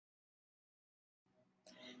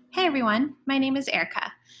Hey everyone, my name is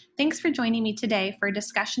Erica. Thanks for joining me today for a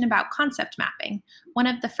discussion about concept mapping, one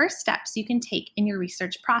of the first steps you can take in your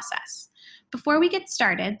research process. Before we get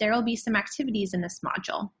started, there will be some activities in this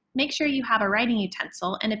module. Make sure you have a writing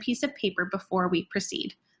utensil and a piece of paper before we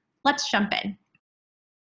proceed. Let's jump in.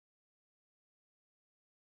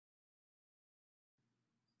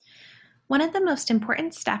 One of the most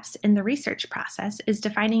important steps in the research process is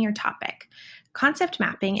defining your topic. Concept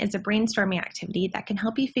mapping is a brainstorming activity that can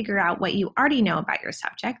help you figure out what you already know about your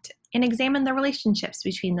subject and examine the relationships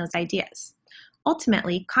between those ideas.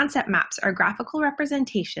 Ultimately, concept maps are graphical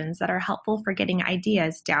representations that are helpful for getting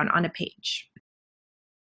ideas down on a page.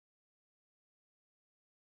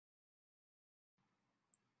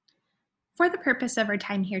 For the purpose of our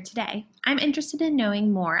time here today, I'm interested in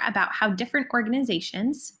knowing more about how different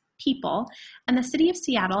organizations, people, and the city of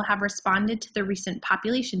Seattle have responded to the recent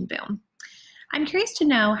population boom. I'm curious to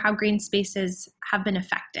know how green spaces have been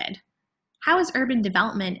affected. How has urban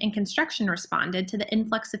development and construction responded to the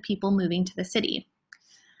influx of people moving to the city?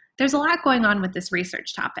 There's a lot going on with this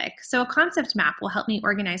research topic, so a concept map will help me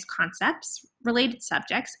organize concepts, related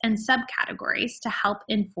subjects, and subcategories to help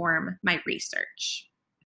inform my research.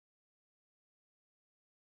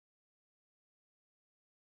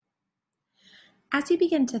 As you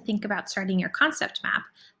begin to think about starting your concept map,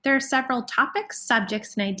 there are several topics,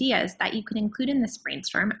 subjects, and ideas that you can include in this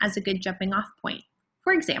brainstorm as a good jumping off point.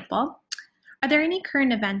 For example, are there any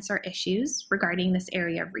current events or issues regarding this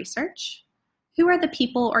area of research? Who are the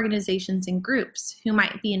people, organizations, and groups who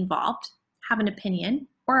might be involved, have an opinion,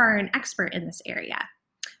 or are an expert in this area?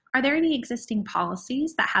 Are there any existing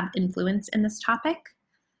policies that have influence in this topic?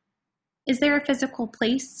 Is there a physical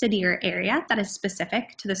place, city, or area that is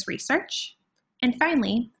specific to this research? And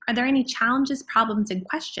finally, are there any challenges, problems, and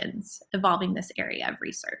questions involving this area of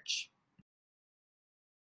research?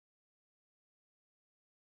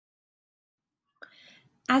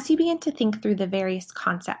 As you begin to think through the various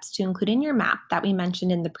concepts to include in your map that we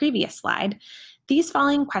mentioned in the previous slide, these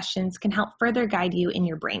following questions can help further guide you in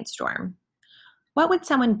your brainstorm. What would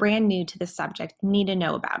someone brand new to this subject need to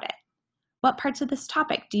know about it? What parts of this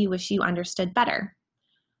topic do you wish you understood better?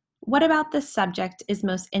 What about this subject is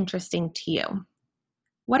most interesting to you?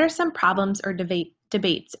 What are some problems or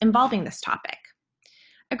debates involving this topic?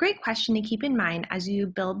 A great question to keep in mind as you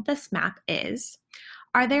build this map is,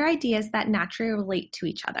 are there ideas that naturally relate to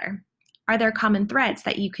each other? Are there common threads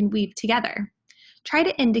that you can weave together? Try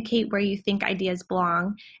to indicate where you think ideas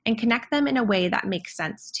belong and connect them in a way that makes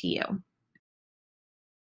sense to you.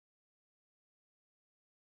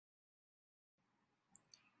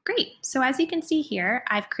 Great, so as you can see here,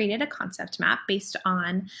 I've created a concept map based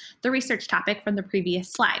on the research topic from the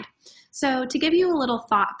previous slide. So to give you a little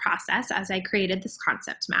thought process as I created this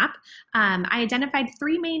concept map, I identified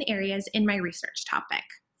three main areas in my research topic.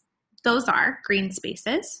 Those are green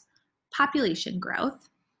spaces, population growth,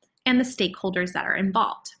 and the stakeholders that are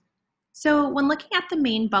involved. So when looking at the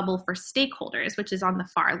main bubble for stakeholders, which is on the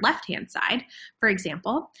far left-hand side, for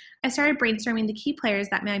example, I started brainstorming the key players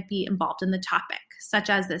that might be involved in the topic, such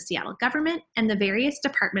as the Seattle government and the various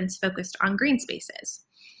departments focused on green spaces.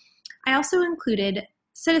 I also included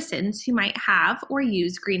citizens who might have or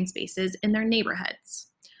use green spaces in their neighborhoods.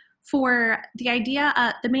 For the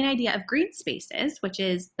main idea of green spaces, which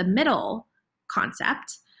is the middle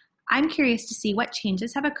concept, I'm curious to see what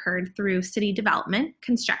changes have occurred through city development,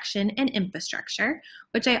 construction, and infrastructure,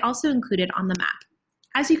 which I also included on the map.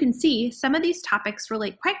 As you can see, some of these topics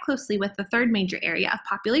relate quite closely with the third major area of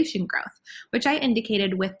population growth, which I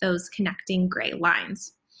indicated with those connecting gray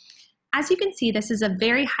lines. As you can see, this is a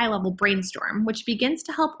very high-level brainstorm, which begins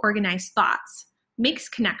to help organize thoughts, makes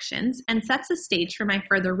connections, and sets the stage for my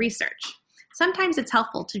further research. Sometimes it's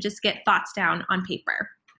helpful to just get thoughts down on paper.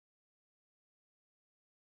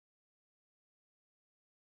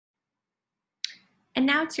 And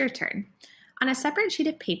now it's your turn. On a separate sheet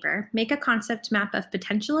of paper, make a concept map of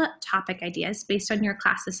potential topic ideas based on your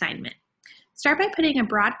class assignment. Start by putting a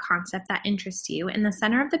broad concept that interests you in the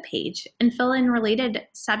center of the page and fill in related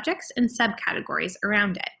subjects and subcategories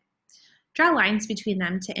around it. Draw lines between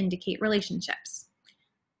them to indicate relationships.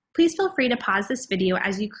 Please feel free to pause this video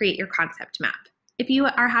as you create your concept map. If you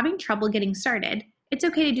are having trouble getting started, it's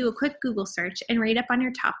okay to do a quick Google search and read up on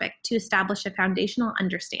your topic to establish a foundational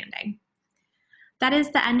understanding. That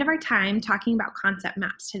is the end of our time talking about concept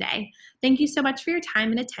maps today. Thank you so much for your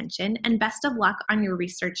time and attention, and best of luck on your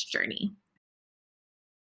research journey.